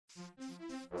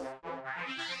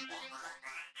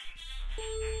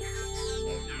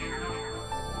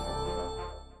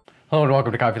Hello and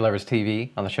welcome to Coffee Lovers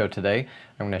TV. On the show today,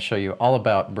 I'm going to show you all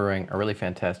about brewing a really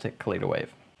fantastic Kalita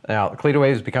Wave. Now, Kalita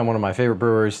Wave has become one of my favorite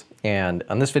brewers, and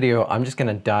on this video, I'm just going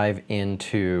to dive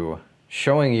into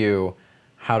showing you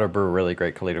how to brew a really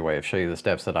great Kalita Wave, show you the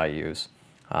steps that I use,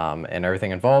 and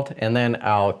everything involved, and then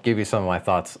I'll give you some of my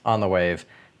thoughts on the Wave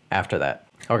after that.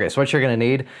 Okay, so what you're going to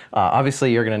need,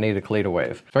 obviously you're going to need a Kalita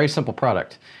Wave. Very simple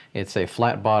product. It's a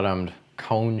flat-bottomed,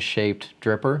 cone-shaped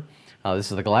dripper.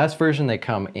 This is the glass version. They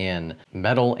come in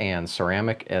metal and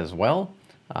ceramic as well.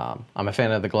 I'm a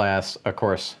fan of the glass. Of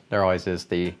course, there always is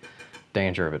the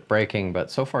danger of it breaking, but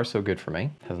so far so good for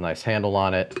me. Has a nice handle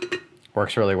on it.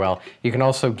 Works really well. You can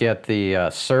also get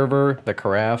the server, the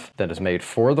carafe that is made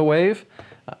for the Wave.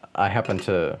 I happen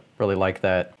to really like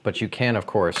that, but you can, of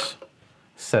course,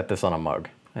 set this on a mug,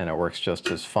 and it works just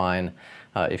as fine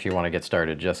if you want to get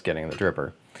started just getting the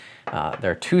dripper.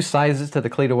 There are two sizes to the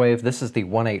Kalita Wave. This is the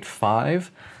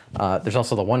 185. There's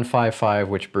also the 155,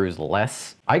 which brews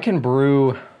less. I can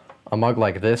brew a mug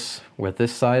like this with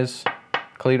this size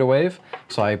Kalita Wave,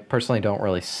 so I personally don't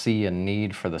really see a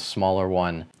need for the smaller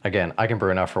one. Again, I can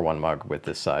brew enough for one mug with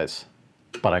this size,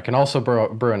 but I can also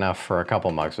brew enough for a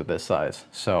couple mugs with this size.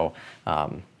 So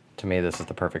to me, this is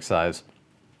the perfect size.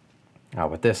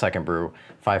 With this, I can brew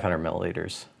 500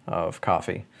 milliliters of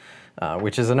coffee,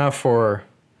 which is enough for,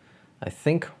 I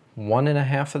think,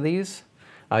 1.5 of these.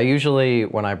 Usually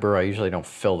when I brew, I usually don't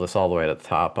fill this all the way to the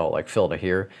top. I'll like fill to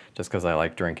here just because I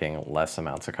like drinking less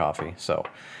amounts of coffee. So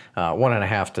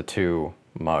 1.5 to 2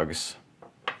 mugs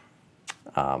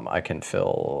I can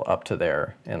fill up to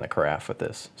there in the carafe with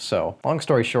this. So long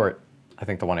story short, I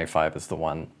think the 185 is the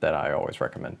one that I always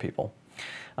recommend people.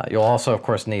 You'll also, of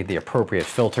course, need the appropriate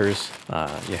filters.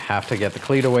 You have to get the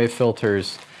Kalita Wave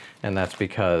filters, and that's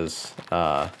because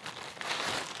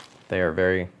they are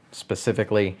very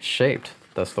specifically shaped.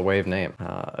 That's the Wave name,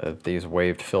 these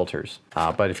waved filters.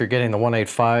 But if you're getting the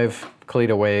 185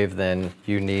 Kalita Wave, then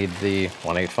you need the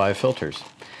 185 filters.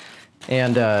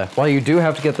 And while you do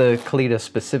have to get the Kalita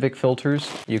specific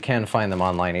filters, you can find them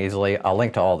online easily. I'll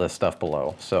link to all this stuff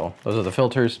below. So those are the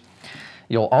filters.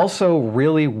 You'll also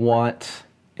really want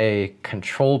a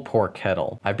controlled pour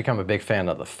kettle. I've become a big fan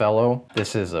of the Fellow.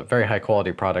 This is a very high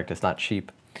quality product. It's not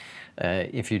cheap.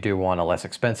 If you do want a less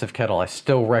expensive kettle, I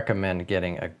still recommend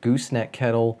getting a gooseneck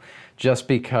kettle, just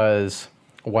because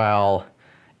while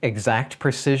exact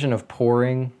precision of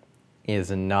pouring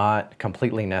is not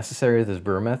completely necessary with this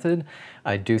brew method,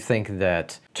 I do think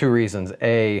that two reasons.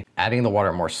 A, adding the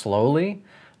water more slowly,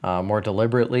 more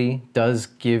deliberately does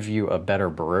give you a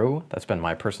better brew. That's been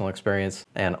my personal experience.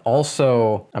 And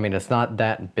also, I mean, it's not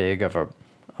that big of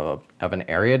an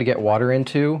area to get water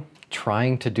into.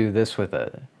 Trying to do this with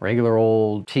a regular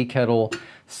old tea kettle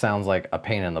sounds like a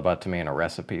pain in the butt to me and a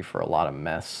recipe for a lot of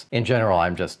mess. In general,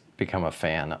 I'm just become a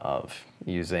fan of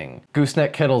using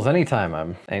gooseneck kettles anytime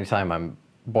I'm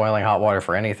boiling hot water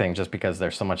for anything, just because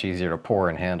they're so much easier to pour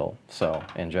and handle. So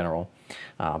in general,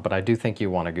 but I do think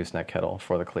you want a gooseneck kettle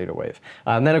for the Kalita Wave.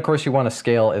 And then of course you want a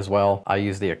scale as well. I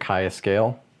use the Akaya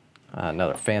scale,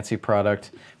 another fancy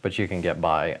product, but you can get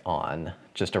by on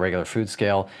just a regular food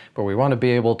scale. But we want to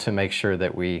be able to make sure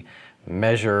that we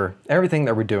measure everything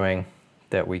that we're doing,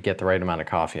 that we get the right amount of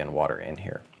coffee and water in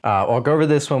here. I'll go over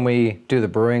this when we do the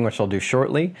brewing, which I'll do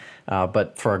shortly.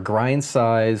 But for a grind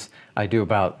size, I do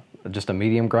about just a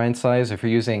medium grind size. If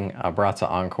you're using a Baratza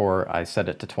Encore, I set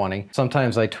it to 20.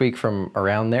 Sometimes I tweak from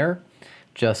around there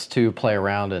just to play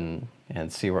around and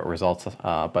see what results.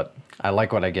 But I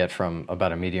like what I get from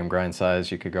about a medium grind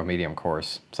size. You could go medium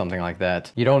coarse, something like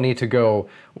that. You don't need to go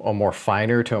a more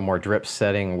finer to a more drip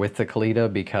setting with the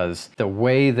Kalita, because the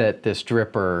way that this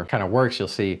dripper kind of works, you'll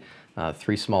see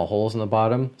 3 small holes in the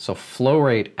bottom. So flow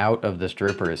rate out of this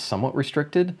dripper is somewhat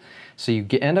restricted. So you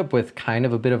end up with kind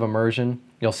of a bit of immersion.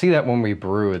 You'll see that when we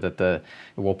brew, that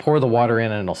we'll pour the water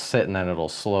in and it'll sit and then it'll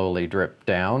slowly drip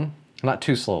down. Not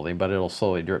too slowly, but it'll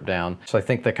slowly drip down. So I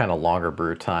think that kind of longer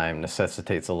brew time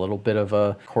necessitates a little bit of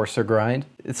a coarser grind.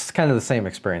 It's kind of the same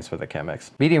experience with the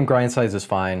Chemex. Medium grind size is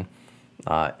fine.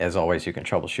 As always, you can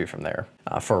troubleshoot from there.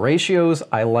 For ratios,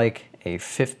 I like a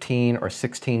 15 or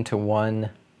 16 to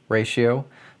 1 ratio.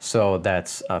 So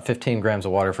that's 15 grams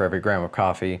of water for every gram of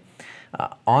coffee.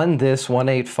 On this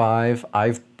 185,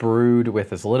 I've brewed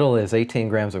with as little as 18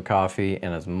 grams of coffee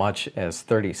and as much as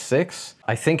 36.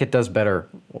 I think it does better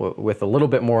with a little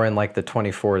bit more in like the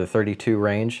 24 to 32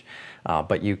 range,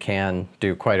 but you can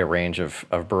do quite a range of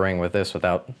brewing with this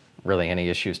without really any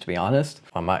issues, to be honest.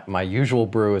 My usual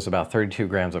brew is about 32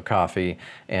 grams of coffee,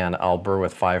 and I'll brew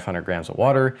with 500 grams of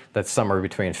water. That's somewhere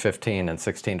between 15 and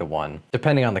 16 to 1,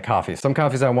 depending on the coffee. Some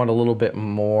coffees I want a little bit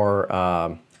more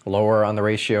lower on the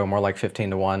ratio, more like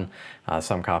 15:1.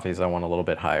 Some coffees I want a little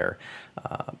bit higher,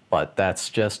 but that's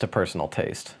just a personal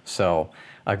taste. So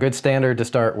a good standard to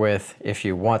start with, if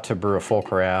you want to brew a full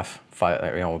carafe,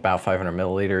 about 500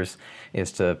 milliliters,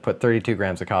 is to put 32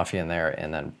 grams of coffee in there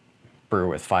and then brew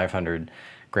with 500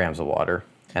 grams of water.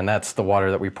 And that's the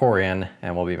water that we pour in,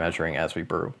 and we'll be measuring as we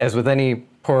brew. As with any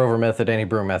pour over method, any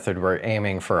brew method, we're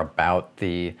aiming for about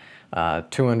the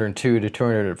 202 to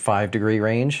 205 degree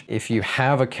range. If you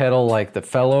have a kettle like the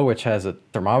Fellow, which has a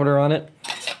thermometer on it,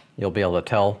 you'll be able to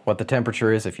tell what the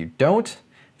temperature is. If you don't,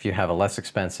 if you have a less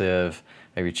expensive,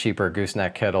 maybe cheaper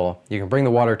gooseneck kettle, you can bring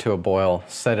the water to a boil,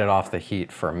 set it off the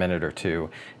heat for a minute or two,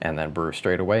 and then brew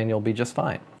straight away, and you'll be just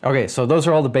fine. Okay, so those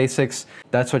are all the basics.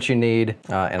 That's what you need,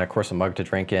 and of course a mug to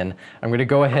drink in. I'm gonna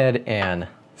go ahead and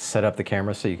set up the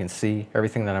camera so you can see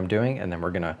everything that I'm doing, and then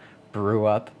we're gonna brew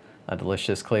up a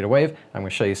delicious Kalita Wave. I'm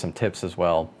gonna show you some tips as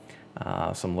well,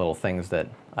 some little things that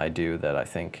I do that I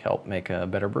think help make a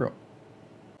better brew.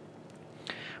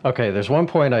 Okay, there's one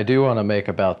point I do want to make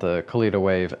about the Kalita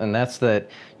Wave, and that's that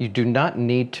you do not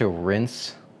need to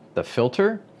rinse the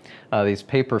filter. These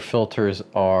paper filters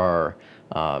are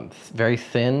very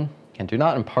thin and do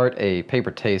not impart a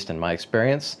paper taste in my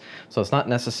experience, so it's not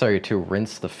necessary to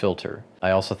rinse the filter.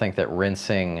 I also think that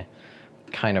rinsing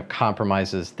kind of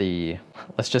compromises the,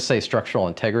 let's just say, structural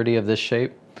integrity of this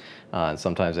shape, and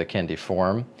sometimes it can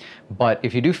deform. But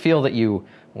if you do feel that you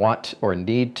want or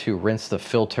need to rinse the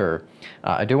filter,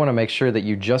 I do want to make sure that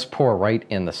you just pour right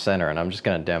in the center, and I'm just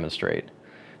going to demonstrate.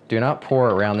 Do not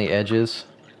pour around the edges.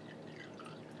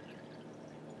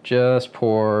 Just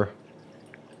pour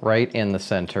right in the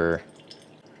center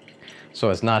so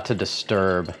as not to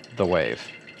disturb the wave.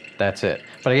 That's it.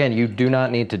 But again, you do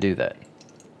not need to do that.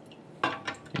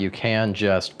 You can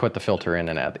just put the filter in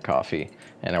and add the coffee,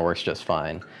 and it works just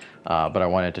fine. But I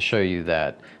wanted to show you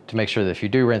that, to make sure that if you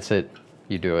do rinse it,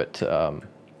 you do it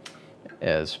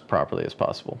as properly as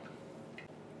possible.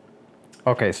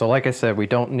 Okay, so like I said, we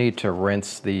don't need to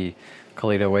rinse the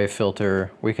Kalita Wave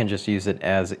filter. We can just use it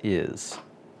as is.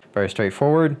 Very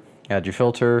straightforward. Add your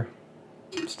filter,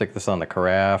 stick this on the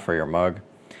carafe or your mug.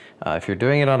 If you're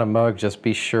doing it on a mug, just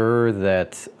be sure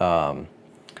that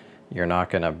you're not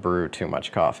going to brew too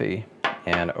much coffee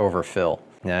and overfill.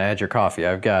 Now add your coffee.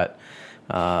 I've got,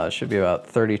 should be about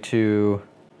 32,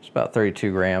 it's about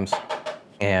 32 grams.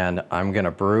 And I'm gonna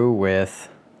brew with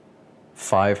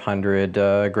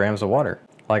 500 grams of water.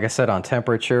 Like I said, on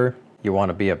temperature, you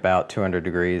wanna be about 200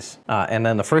 degrees. And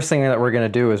then the first thing that we're gonna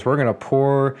do is we're gonna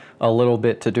pour a little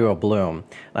bit to do a bloom.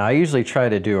 Now I usually try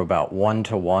to do about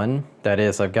 1-to-1. That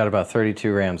is, I've got about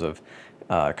 32 grams of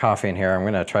coffee in here. I'm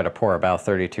gonna try to pour about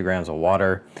 32 grams of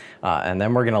water, and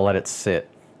then we're gonna let it sit,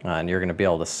 and you're gonna be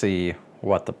able to see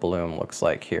what the bloom looks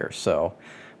like here. So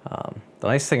the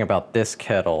nice thing about this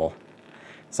kettle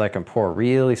is I can pour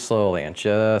really slowly and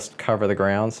just cover the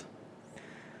grounds.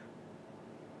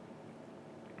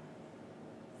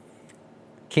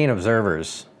 Keen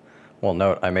observers will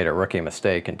note I made a rookie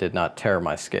mistake and did not tear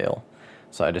my scale.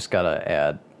 So I just gotta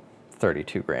add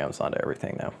 32 grams onto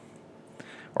everything now.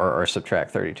 Or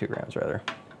subtract 32 grams rather,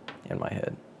 in my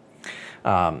head.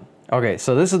 Okay,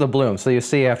 so this is the bloom. So you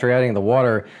see after adding the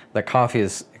water, the coffee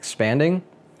is expanding,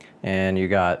 and you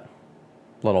got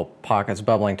little pockets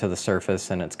bubbling to the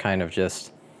surface, and it's kind of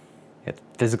just, it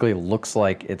physically looks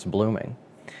like it's blooming.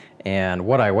 And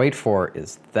what I wait for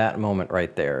is that moment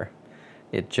right there.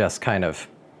 It just kind of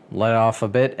let off a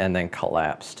bit and then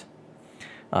collapsed.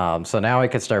 So now I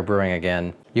could start brewing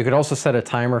again. You could also set a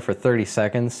timer for 30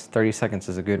 seconds. 30 seconds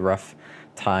is a good rough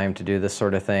time to do this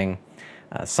sort of thing.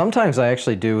 Sometimes I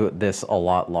actually do this a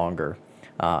lot longer.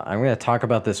 I'm going to talk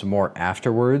about this more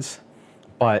afterwards,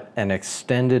 but an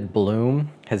extended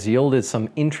bloom has yielded some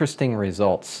interesting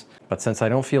results. But since I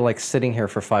don't feel like sitting here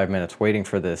for 5 minutes waiting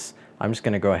for this, I'm just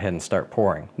going to go ahead and start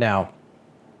pouring. Now,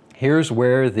 here's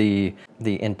where the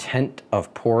intent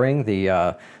of pouring,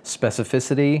 the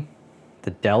specificity,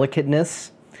 the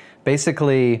delicateness,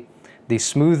 basically the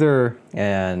smoother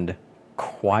and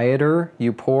quieter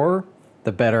you pour,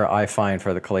 the better I find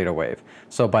for the Kalita Wave.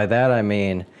 So by that I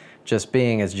mean just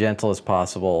being as gentle as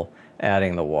possible,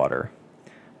 adding the water.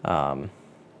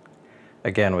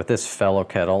 Again, with this Fellow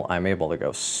kettle, I'm able to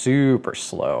go super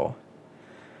slow.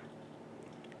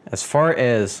 As far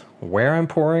as where I'm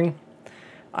pouring,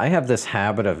 I have this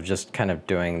habit of just kind of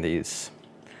doing these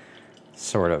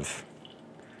sort of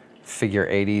figure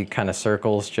 80 kind of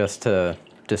circles just to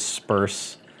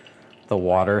disperse the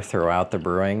water throughout the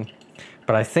brewing.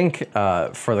 But I think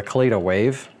for the Kalita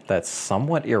Wave, that's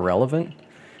somewhat irrelevant.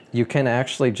 You can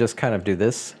actually just kind of do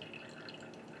this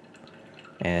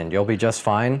and you'll be just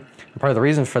fine. Part of the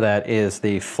reason for that is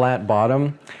the flat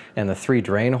bottom and the 3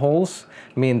 drain holes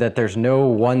mean that there's no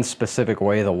one specific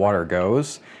way the water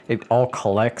goes. It all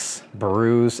collects,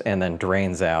 brews, and then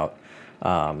drains out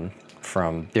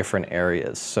from different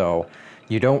areas. So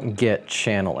you don't get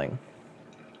channeling.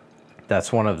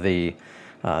 That's one of the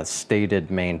stated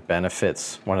main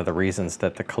benefits, one of the reasons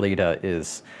that the Kalita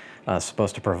is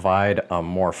supposed to provide a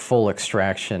more full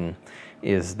extraction,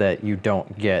 is that you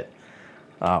don't get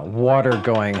water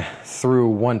going through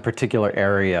one particular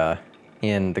area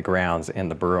in the grounds in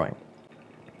the brewing.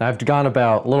 Now, I've gone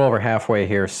about a little over halfway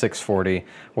here, 640,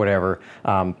 whatever.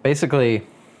 Basically,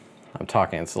 I'm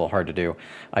talking, it's a little hard to do.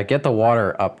 I get the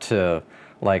water up to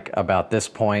like about this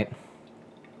point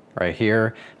right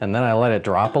here, and then I let it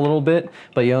drop a little bit,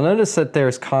 but you'll notice that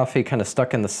there's coffee kind of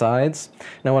stuck in the sides.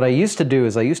 Now, what I used to do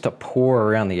is I used to pour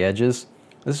around the edges.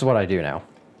 This is what I do now.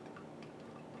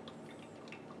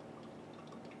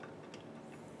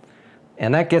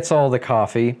 And that gets all the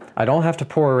coffee. I don't have to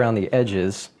pour around the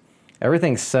edges.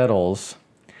 Everything settles,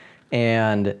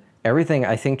 and everything,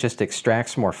 I think, just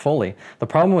extracts more fully. The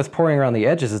problem with pouring around the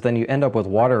edges is then you end up with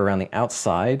water around the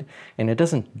outside, and it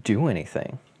doesn't do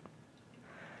anything.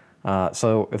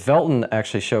 So Velton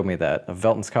actually showed me that.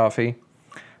 Velton's coffee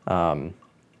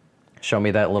showed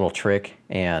me that little trick,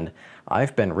 and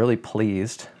I've been really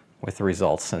pleased with the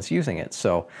results since using it.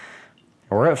 So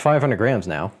we're at 500 grams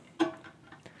now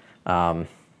of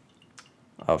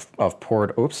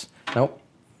poured. Oops, nope.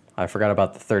 I forgot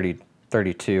about the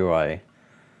 32. I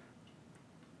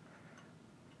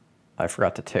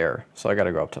forgot to tare, so I got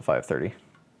to go up to 530.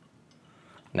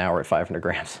 Now we're at 500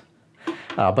 grams.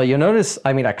 But you'll notice,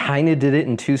 I mean, I kind of did it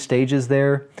in 2 stages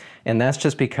there, and that's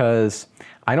just because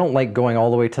I don't like going all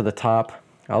the way to the top.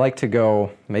 I like to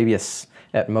go maybe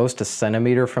at most a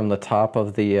centimeter from the top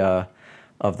of the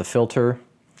filter.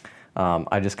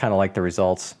 I just kind of like the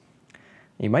results.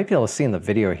 You might be able to see in the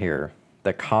video here,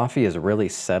 the coffee is really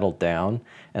settled down,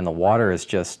 and the water is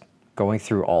just going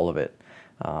through all of it.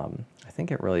 I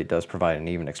think it really does provide an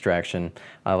even extraction.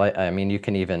 I mean, you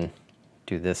can even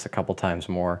do this a couple times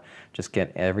more, just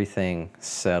get everything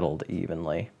settled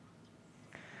evenly.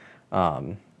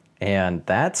 And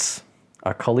that's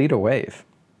a Kalita Wave.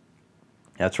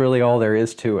 That's really all there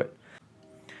is to it.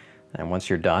 And once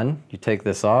you're done, you take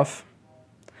this off,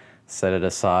 set it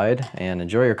aside, and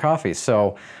enjoy your coffee.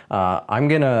 So I'm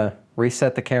gonna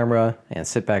reset the camera and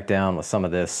sit back down with some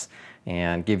of this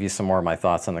and give you some more of my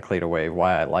thoughts on the Kalita Wave,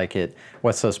 why I like it,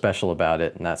 what's so special about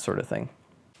it, and that sort of thing.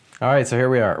 All right, so here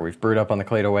we are. We've brewed up on the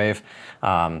Kalita Wave.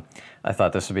 I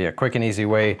thought this would be a quick and easy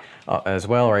way as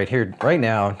well right here, right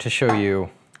now, to show you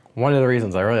one of the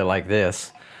reasons I really like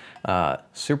this.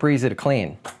 Super easy to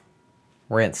clean.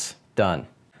 Rinse, done.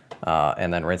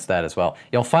 And then rinse that as well.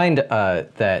 You'll find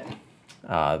that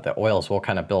the oils will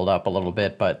kind of build up a little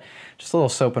bit, but just a little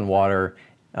soap and water,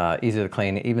 easy to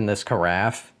clean. Even this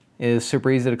carafe is super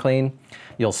easy to clean.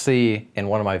 You'll see in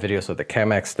one of my videos with the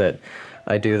Chemex that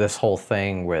I do this whole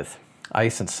thing with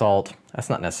ice and salt.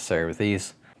 That's not necessary with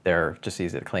these. They're just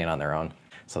easy to clean on their own.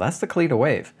 So that's the Kalita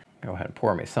Wave. Go ahead and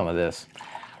pour me some of this.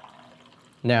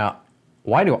 Now,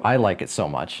 why do I like it so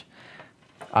much?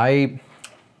 I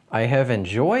have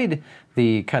enjoyed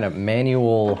the kind of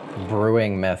manual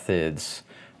brewing methods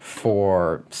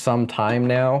for some time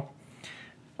now.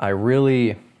 I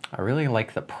really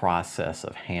like the process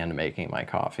of hand making my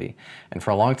coffee. And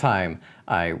for a long time,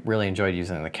 I really enjoyed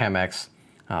using the Chemex.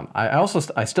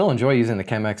 I still enjoy using the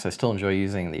Chemex. I still enjoy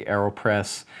using the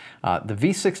AeroPress. The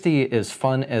V60 is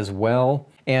fun as well.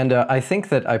 And I think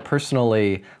that I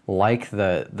personally like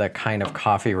the kind of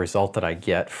coffee result that I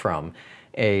get from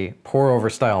a pour-over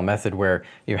style method where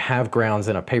you have grounds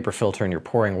in a paper filter and you're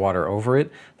pouring water over it.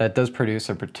 That does produce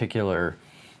a particular,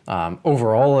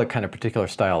 overall, a kind of particular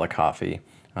style of coffee.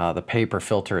 The paper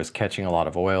filter is catching a lot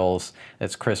of oils.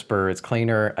 It's crisper, it's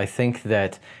cleaner. I think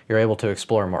that you're able to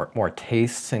explore more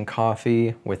tastes in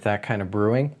coffee with that kind of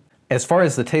brewing. As far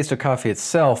as the taste of coffee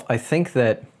itself, I think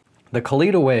that the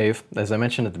Kalita Wave, as I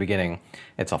mentioned at the beginning,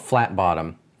 it's a flat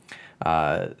bottom.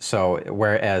 So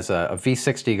whereas a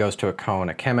V60 goes to a cone,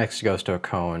 a Chemex goes to a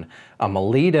cone, a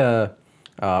Melita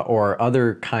or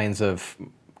other kinds of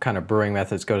brewing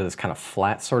methods go to this kind of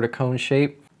flat sort of cone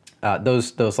shape.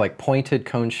 Those like pointed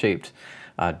cone-shaped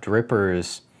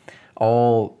drippers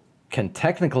all can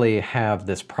technically have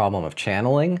this problem of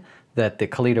channeling that the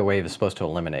Kalita Wave is supposed to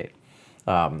eliminate.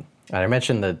 And I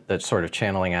mentioned that sort of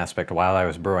channeling aspect while I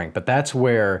was brewing, but that's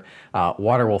where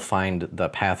water will find the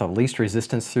path of least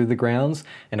resistance through the grounds,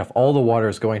 and if all the water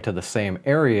is going to the same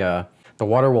area, the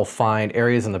water will find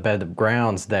areas in the bed of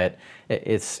grounds that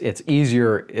it's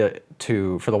easier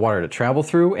for the water to travel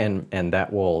through, and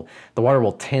the water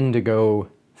will tend to go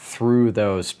through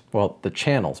those, well, the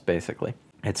channels basically.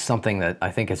 It's something that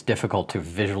I think is difficult to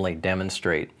visually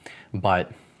demonstrate,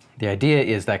 but the idea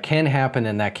is that can happen,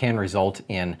 and that can result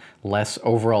in less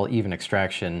overall even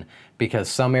extraction because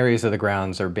some areas of the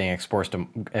grounds are being exposed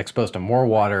to more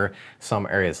water, some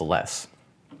areas less.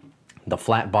 The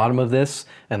flat bottom of this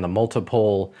and the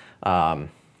multiple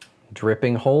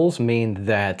dripping holes mean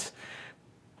that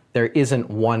there isn't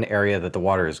one area that the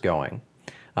water is going.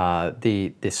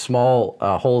 The small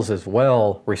holes as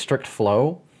well restrict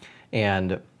flow,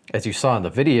 and as you saw in the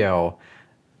video,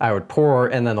 I would pour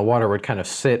and then the water would kind of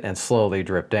sit and slowly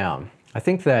drip down. I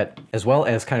think that as well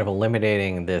as kind of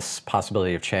eliminating this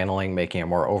possibility of channeling, making a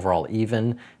more overall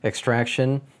even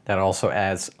extraction, that also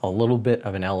adds a little bit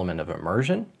of an element of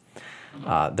immersion.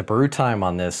 The brew time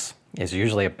on this is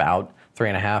usually about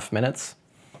 3.5 minutes.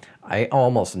 I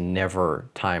almost never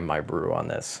time my brew on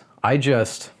this. I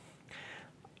just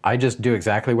do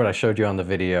exactly what I showed you on the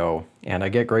video, and I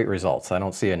get great results. I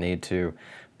don't see a need to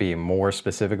be more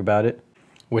specific about it.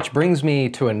 Which brings me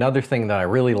to another thing that I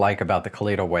really like about the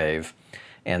Kalita Wave,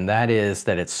 and that is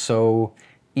that it's so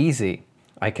easy.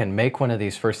 I can make one of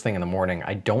these first thing in the morning.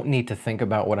 I don't need to think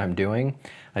about what I'm doing.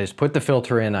 I just put the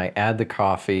filter in, I add the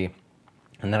coffee,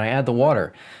 and then I add the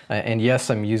water. And yes,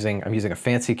 I'm using a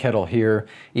fancy kettle here.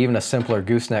 Even a simpler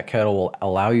gooseneck kettle will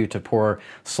allow you to pour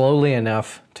slowly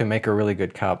enough to make a really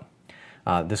good cup.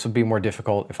 This would be more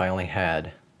difficult if I only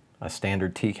had a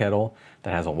standard tea kettle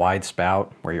that has a wide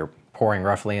spout where you're pouring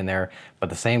roughly in there, but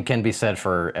the same can be said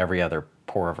for every other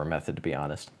pour-over method, to be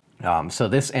honest. So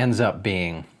this ends up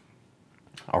being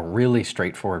a really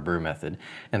straightforward brew method,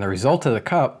 and the result of the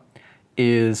cup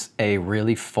is a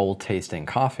really full-tasting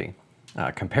coffee.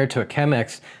 Compared to a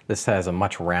Chemex, this has a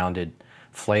much rounded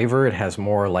flavor. It has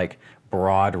more like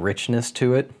broad richness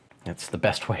to it. It's the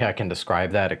best way I can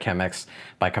describe that. A Chemex,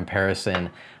 by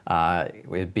comparison,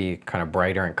 would be kind of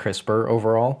brighter and crisper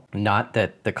overall. Not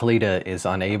that the Kalita is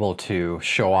unable to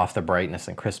show off the brightness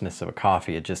and crispness of a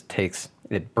coffee.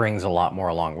 It brings a lot more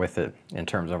along with it in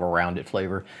terms of a rounded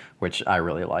flavor, which I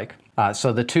really like.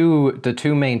 So the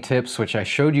two main tips, which I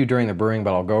showed you during the brewing,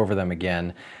 but I'll go over them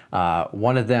again.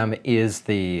 One of them is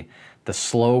the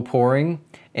slow pouring,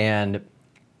 and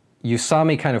you saw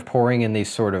me kind of pouring in these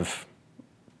sort of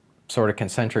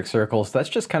concentric circles. That's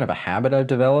just kind of a habit I've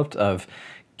developed of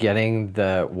getting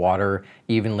the water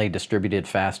evenly distributed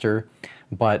faster.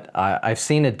 But I've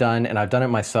seen it done, and I've done it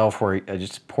myself, where I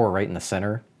just pour right in the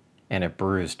center and it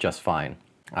brews just fine.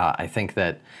 I think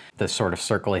that this sort of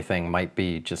circly thing might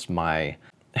be just my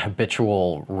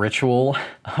habitual ritual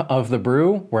of the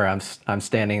brew, where I'm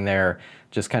standing there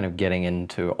just kind of getting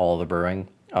into all the brewing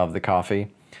of the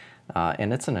coffee.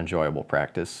 And it's an enjoyable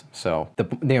practice. So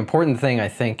the important thing, I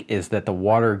think, is that the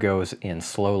water goes in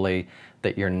slowly,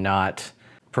 that you're not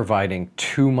providing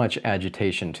too much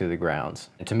agitation to the grounds.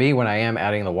 And to me, when I am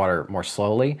adding the water more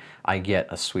slowly, I get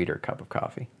a sweeter cup of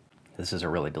coffee. This is a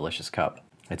really delicious cup.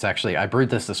 It's actually, I brewed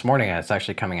this morning, and it's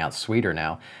actually coming out sweeter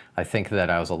now. I think that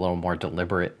I was a little more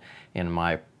deliberate in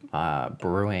my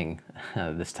brewing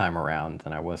this time around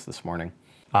than I was this morning.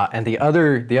 And the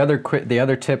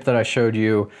other tip that I showed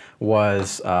you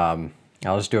was, I'll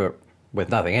just do it with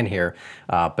nothing in here,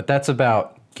 but that's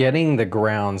about getting the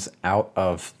grounds out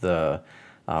of the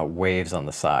waves on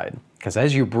the side. Because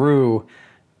as you brew,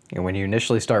 and when you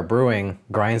initially start brewing,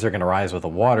 grinds are going to rise with the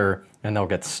water, and they'll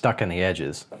get stuck in the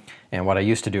edges. And what I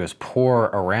used to do is pour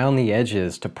around the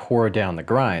edges to pour down the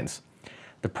grinds.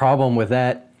 The problem with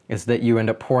that is that you end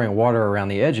up pouring water around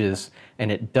the edges,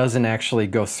 and it doesn't actually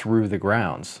go through the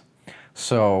grounds.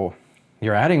 So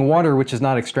you're adding water, which is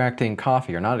not extracting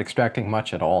coffee, or not extracting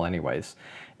much at all anyways.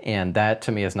 And that,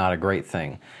 to me, is not a great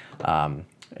thing.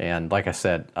 And like I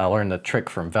said, I learned the trick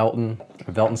from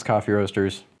Velton's Coffee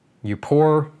Roasters. You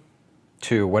pour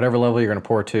to whatever level you're going to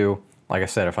pour to. Like I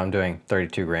said, if I'm doing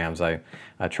 32 grams, I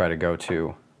try to go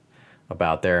to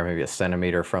about there, maybe a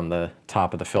centimeter from the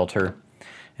top of the filter,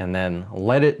 and then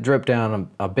let it drip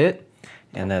down a bit,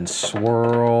 and then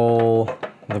swirl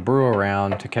the brew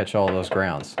around to catch all those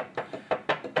grounds.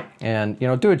 And, you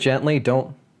know, do it gently.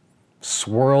 Don't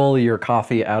swirl your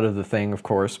coffee out of the thing, of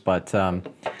course, but to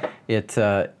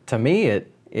me,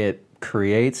 it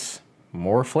creates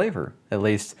more flavor. At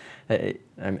least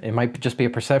it might just be a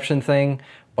perception thing,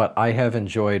 but I have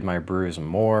enjoyed my brews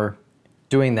more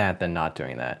doing that than not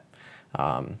doing that.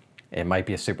 It might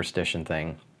be a superstition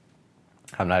thing.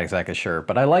 I'm not exactly sure,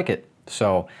 but I like it.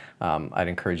 So I'd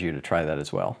encourage you to try that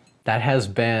as well. That has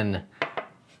been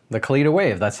the Kalita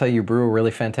Wave. That's how you brew a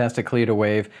really fantastic Kalita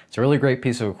Wave. It's a really great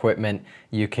piece of equipment.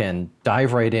 You can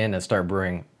dive right in and start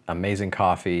brewing amazing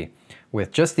coffee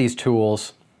with just these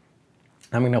tools.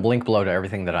 I'm going to link below to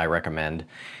everything that I recommend,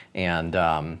 and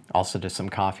also to some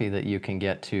coffee that you can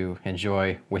get to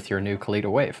enjoy with your new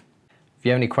Kalita Wave. If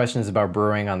you have any questions about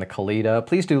brewing on the Kalita,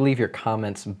 please do leave your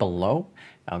comments below.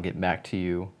 I'll get back to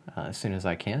you as soon as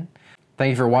I can.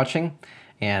 Thank you for watching,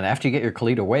 and after you get your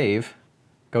Kalita Wave,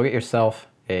 go get yourself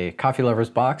a coffee lover's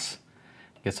box.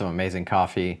 Get some amazing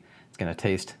coffee. It's going to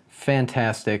taste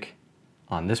fantastic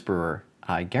on this brewer.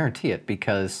 I guarantee it,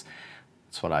 because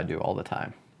it's what I do all the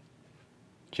time.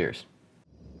 Cheers.